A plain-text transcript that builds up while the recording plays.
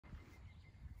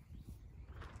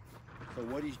So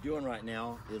what he's doing right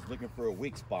now is looking for a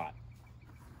weak spot.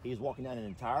 He's walking down an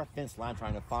entire fence line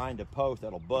trying to find a post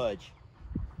that'll budge.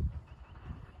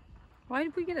 Why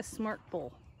did we get a smart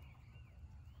bull?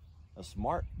 A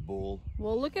smart bull.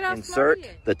 Well, look at how Insert smart he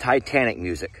is. the Titanic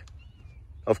music.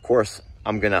 Of course,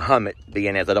 I'm gonna hum it,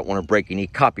 being as I don't want to break any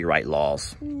copyright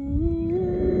laws.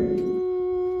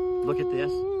 Look at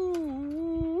this.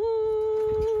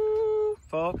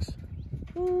 Folks,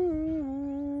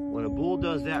 when a bull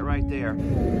does that right there,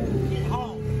 get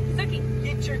home. Suki.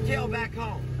 Get your tail back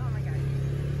home. Oh my God.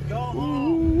 Go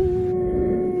home.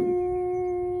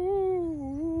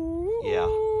 Yeah.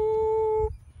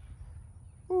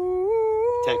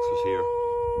 Tex was here.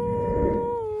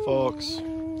 Folks,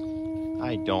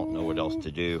 I don't know what else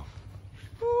to do.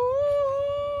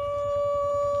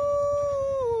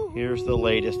 Here's the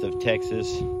latest of Texas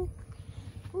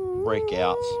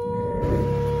breakouts.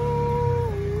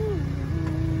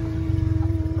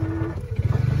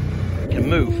 Can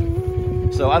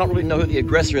move. So I don't really know who the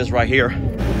aggressor is right here.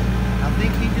 I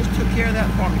think he just took care of that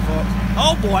for me, folks.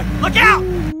 Oh boy, look out!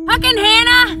 Huckin'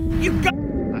 Hannah! You got.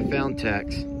 I found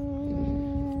Tex.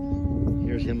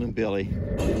 Here's him and Billy.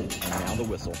 And now the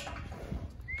whistle.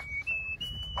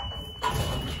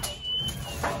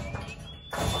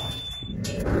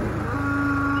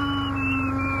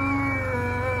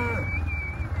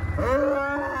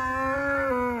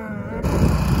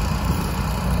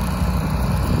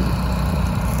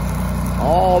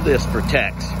 All this for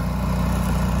Tex.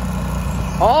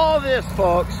 All this,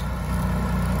 folks,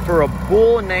 for a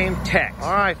bull named Tex.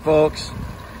 All right, folks.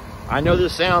 I know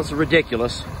this sounds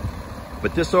ridiculous,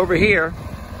 but this over here,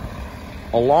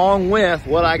 along with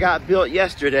what I got built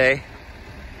yesterday,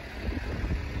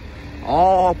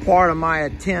 all part of my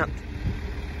attempt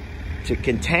to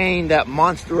contain that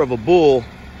monster of a bull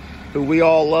who we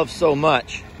all love so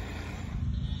much.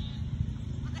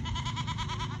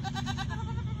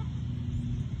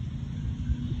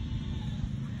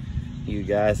 You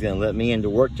guys gonna let me into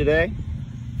work today?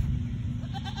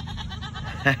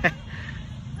 I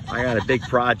got a big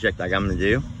project I'm gonna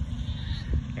do,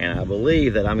 and I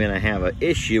believe that I'm gonna have an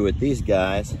issue with these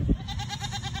guys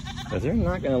because they're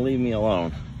not gonna leave me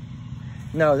alone.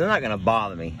 No, they're not gonna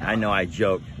bother me. I know I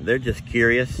joked. They're just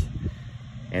curious,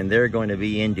 and they're going to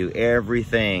be into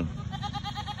everything.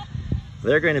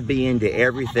 They're gonna be into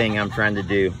everything I'm trying to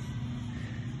do.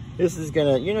 This is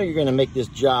gonna, you know, you're gonna make this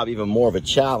job even more of a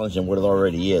challenge than what it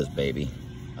already is, baby.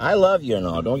 I love you and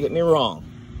all, don't get me wrong.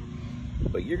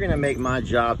 But you're gonna make my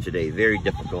job today very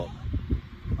difficult.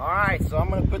 All right, so I'm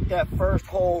gonna put that first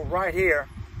hole right here.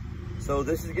 So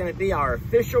this is gonna be our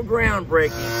official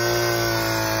groundbreaking.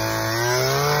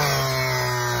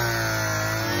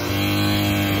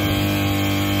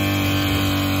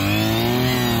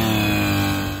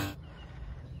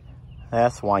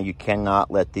 That's why you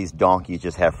cannot let these donkeys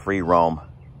just have free roam.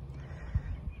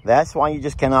 That's why you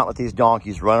just cannot let these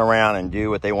donkeys run around and do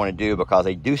what they want to do, because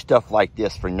they do stuff like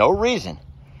this for no reason.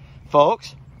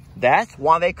 Folks, that's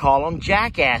why they call them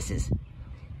jackasses.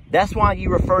 That's why you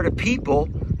refer to people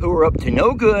who are up to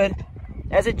no good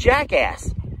as a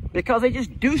jackass, because they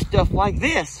just do stuff like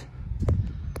this.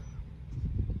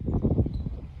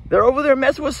 They're over there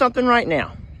messing with something right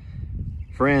now.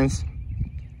 Friends,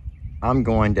 I'm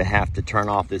going to have to turn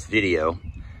off this video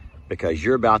because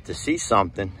you're about to see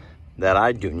something that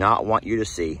I do not want you to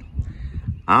see.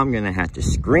 I'm gonna have to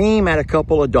scream at a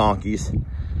couple of donkeys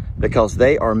because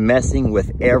they are messing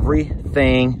with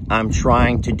everything I'm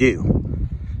trying to do.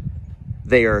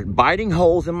 They are biting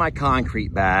holes in my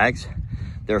concrete bags.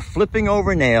 They're flipping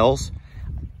over nails.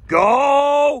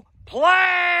 Go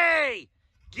play!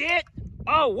 Get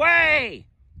away!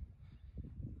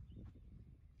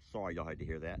 Sorry y'all had to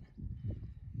hear that.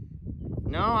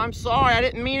 No, I'm sorry, I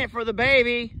didn't mean it for the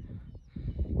baby.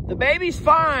 The baby's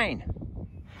fine.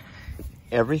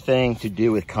 Everything to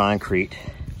do with concrete,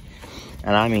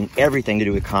 and I mean everything to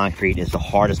do with concrete, is the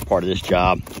hardest part of this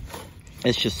job.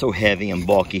 It's just so heavy and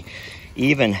bulky.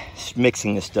 Even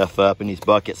mixing this stuff up in these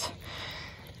buckets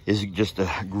is just a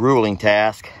grueling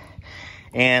task.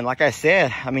 And like I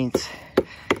said, I mean,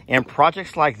 in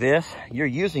projects like this, you're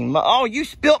using, oh, you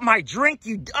spilt my drink,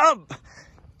 you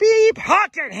beep,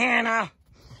 Huckin' Hannah.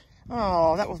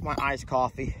 Oh, that was my iced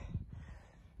coffee.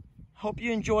 Hope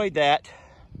you enjoyed that.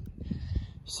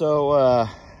 So,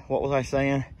 what was I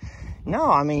saying?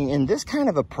 No, I mean, in this kind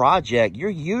of a project, you're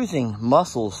using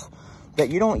muscles that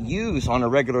you don't use on a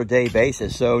regular day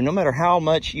basis. So no matter how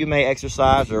much you may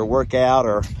exercise or work out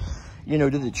or, you know,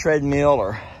 do the treadmill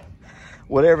or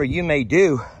whatever you may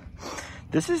do,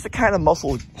 this is the kind of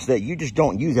muscles that you just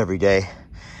don't use every day.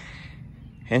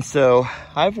 And so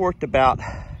I've worked about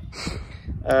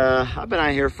I've been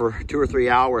out here for 2 or 3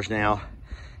 hours now,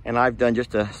 and I've done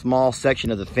just a small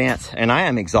section of the fence, and I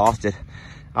am exhausted.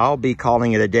 I'll be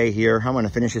calling it a day here. I'm gonna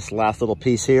finish this last little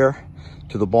piece here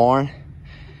to the barn,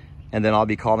 and then I'll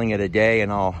be calling it a day,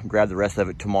 and I'll grab the rest of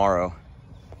it tomorrow.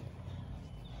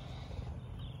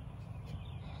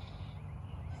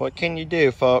 What can you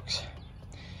do, folks?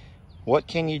 What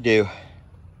can you do?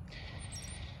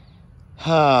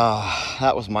 Ah,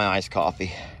 that was my iced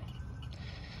coffee.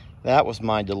 That was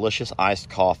my delicious iced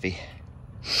coffee.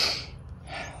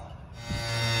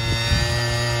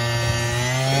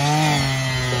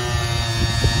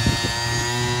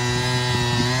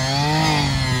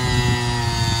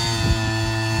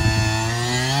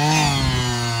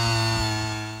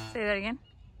 Say that again.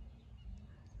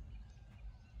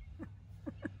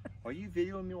 Are you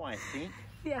videoing me while I think?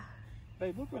 Yeah,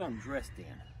 Babe, look what I'm dressed in.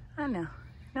 I know.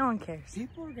 No one cares.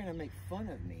 People are gonna make fun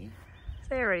of me.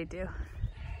 They already do.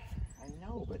 I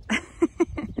know, but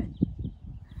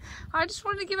I just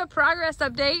wanted to give a progress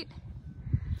update.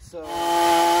 so It's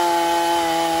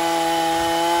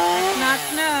not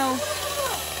snow.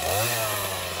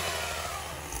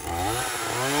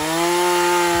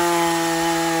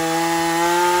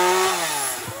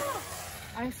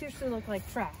 I seriously look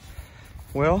like trash.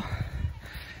 well,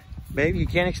 babe, you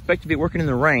can't expect to be working in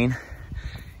the rain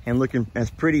and looking as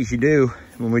pretty as you do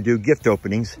when we do gift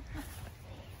openings.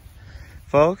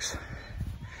 Folks,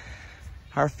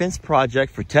 our fence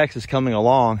project for Tex is coming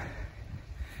along.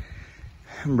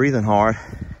 I'm breathing hard.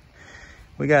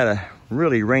 We got a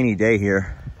really rainy day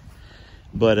here,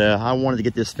 but I wanted to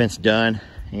get this fence done.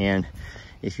 And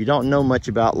if you don't know much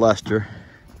about Luster,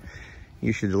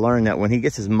 you should learn that when he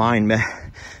gets his mind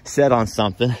set on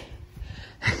something,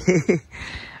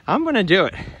 I'm gonna do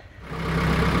it.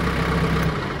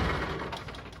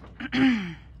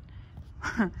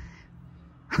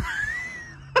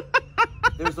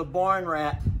 There's a barn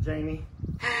rat, Jamie.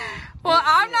 Well,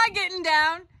 I'm not getting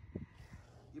down.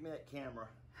 Give me that camera.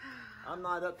 I'm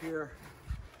not up here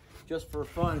just for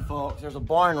fun, folks. There's a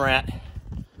barn rat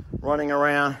running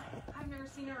around. I've never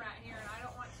seen a rat here, and I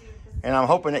don't want to. And I'm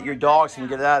hoping that your dogs can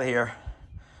get out of here.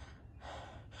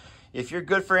 If you're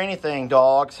good for anything,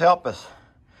 dogs, help us.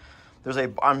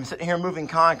 I'm sitting here moving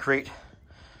concrete,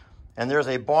 and there's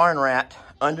a barn rat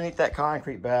underneath that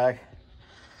concrete bag.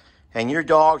 And your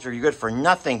dogs are good for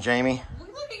nothing, Jamie. Look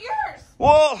at yours.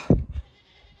 Whoa!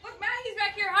 Look, Maggie's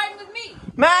back here hiding with me.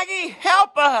 Maggie,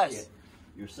 help us!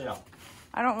 Yourself.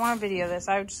 I don't want to video this.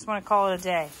 I just want to call it a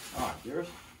day. All right, yours.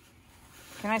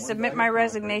 Can I submit my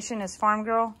resignation as farm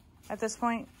girl at this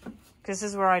point? Because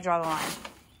this is where I draw the line.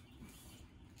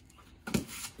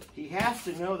 He has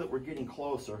to know that we're getting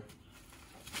closer.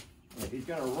 And if he's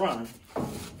gonna run,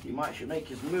 he should make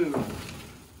his move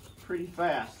pretty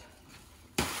fast.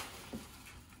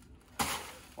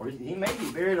 Or he may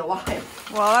be buried alive.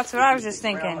 Well, that's what I was just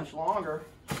thinking. Much longer.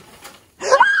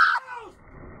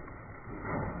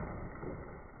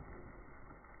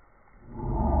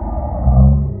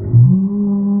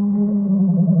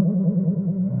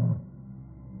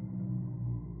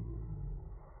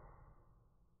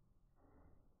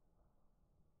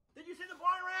 Did you see the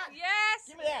barn rat? Yes.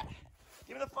 Give me that.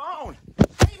 Give me the phone.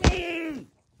 Amy!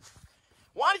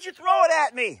 Why did you throw it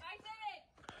at me? I did it.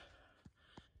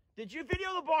 Did you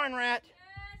video the barn rat? Yes.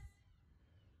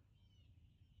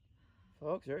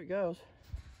 Folks, there it goes.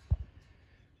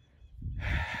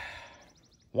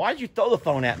 Why did you throw the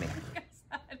phone at me?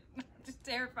 I'm just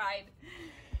terrified.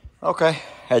 Okay,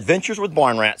 adventures with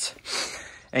barn rats.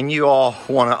 And you all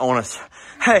want to own us.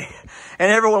 Hey,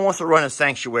 and everyone wants to run a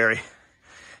sanctuary.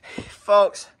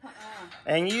 Folks,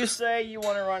 and you say you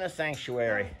want to run a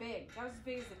sanctuary. That was big. That was as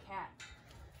big as the cat.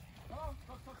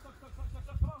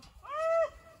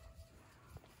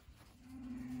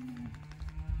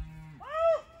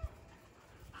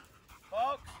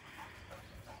 Folks,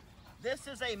 this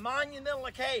is a monumental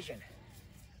occasion.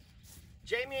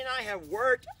 Jamie and I have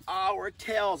worked our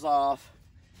tails off,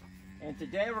 and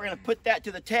today we're going to put that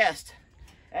to the test.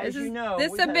 As you know,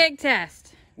 this is a big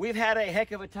test. We've had a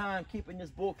heck of a time keeping this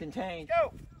bull contained.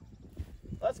 Go!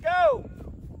 Let's go!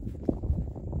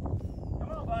 Come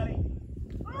on, buddy.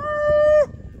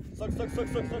 Suck, suck, suck,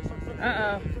 suck, suck, suck, suck.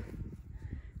 Uh-oh.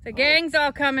 The gang's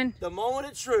all coming. The moment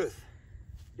of truth.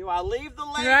 Do I leave the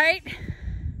lake? Right?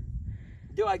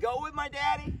 Do I go with my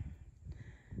daddy?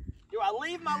 Do I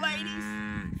leave my ladies?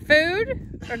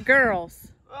 Food or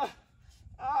girls?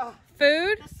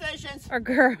 Food Decisions. or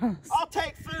girls? I'll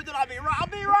take food, then I'll be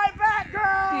right back,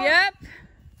 girl. Yep.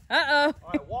 Uh-oh.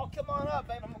 All right, walk, come on up,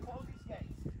 babe. I'm gonna close these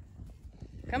gates.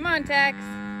 Come on, Tex.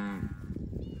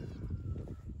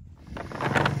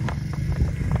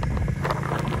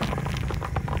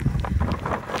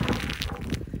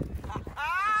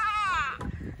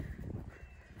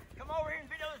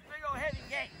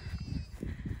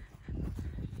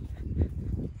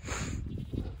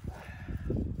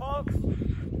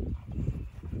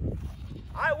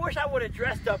 wish I would have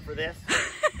dressed up for this.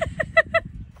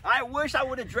 I wish I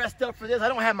would have dressed up for this. I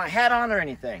don't have my hat on or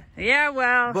anything. Yeah,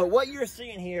 well. But what you're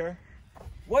seeing here,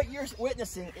 what you're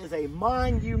witnessing is a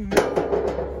monument.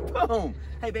 Boom.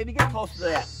 Hey, baby, get close to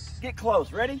that. Get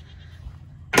close. Ready?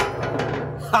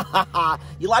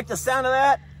 You like the sound of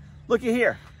that? Look at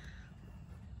here.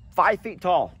 5 feet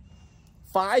tall.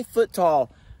 5 foot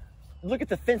tall. Look at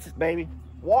the fences, baby.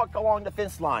 Walk along the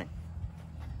fence line.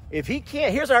 If he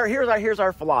can't, here's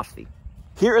our philosophy.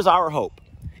 Here is our hope.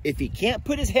 If he can't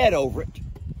put his head over it,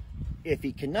 if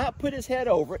he cannot put his head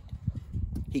over it,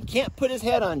 he can't put his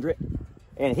head under it,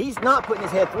 and he's not putting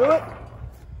his head through it,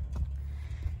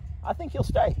 I think he'll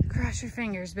stay. Cross your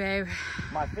fingers, babe.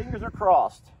 My fingers are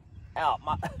crossed. Out.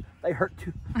 They hurt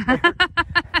too. They hurt.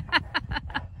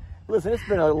 Listen, it's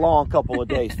been a long couple of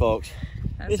days, folks.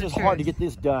 This is hard to get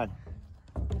this done.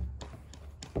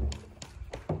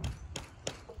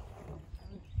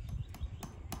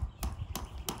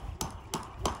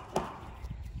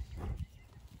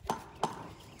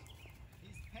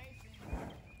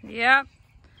 Yep.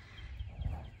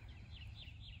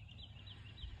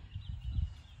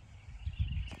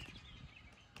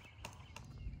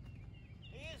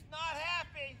 He is not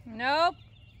happy. Nope.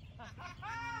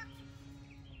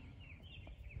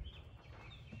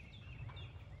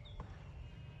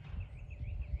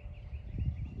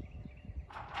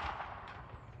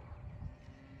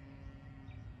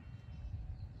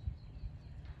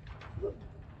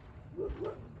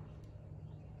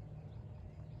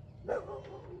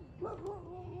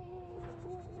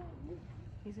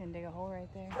 He's gonna dig a hole right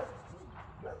there.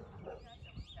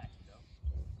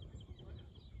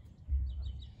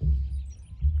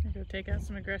 I'll go take out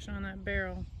some aggression on that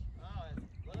barrel.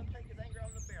 Let him take his anger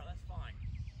on the barrel. That's fine.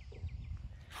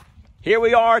 Here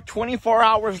we are 24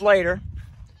 hours later.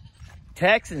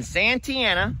 Tex and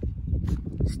Santana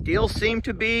still seem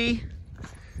to be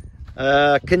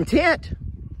content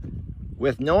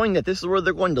with knowing that this is where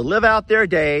they're going to live out their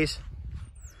days.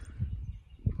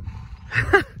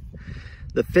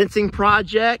 The fencing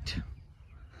project,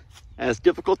 as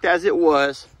difficult as it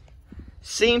was,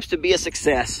 seems to be a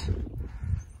success.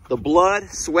 The blood,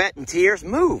 sweat, and tears,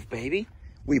 move, baby,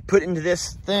 we put into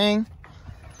this thing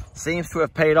seems to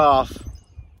have paid off.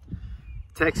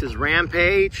 Texas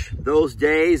Rampage, those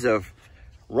days of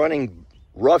running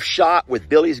roughshod with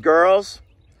Billy's girls,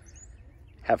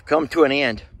 have come to an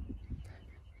end.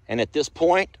 And at this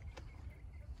point,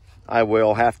 I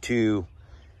will have to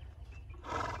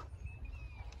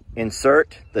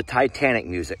insert the Titanic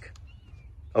music.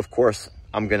 Of course,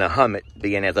 I'm gonna hum it,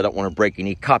 being as I don't want to break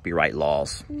any copyright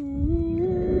laws.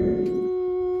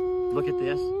 Look at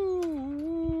this.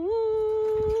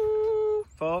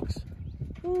 Folks,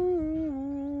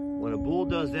 when a bull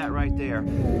does that right there,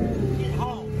 get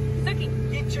home. Suki.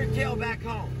 Get your tail back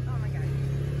home. Oh my God.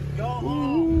 Go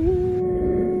home.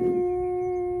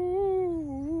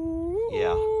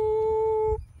 Yeah.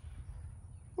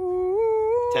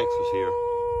 Tex was here.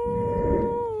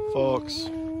 Folks,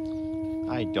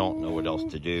 I don't know what else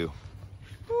to do.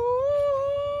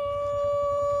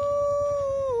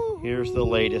 Here's the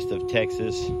latest of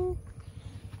Texas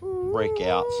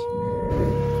breakouts.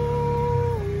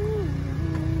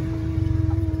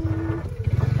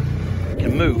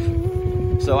 Can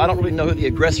move. So I don't really know who the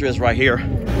aggressor is right here.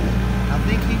 I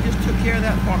think he just took care of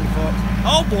that for me, folks.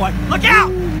 Oh boy, look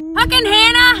out! Huckin'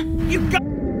 Hannah! You got.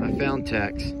 I found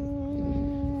Tex.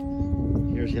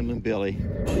 Here's him and Billy.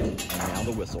 And now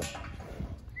the whistle.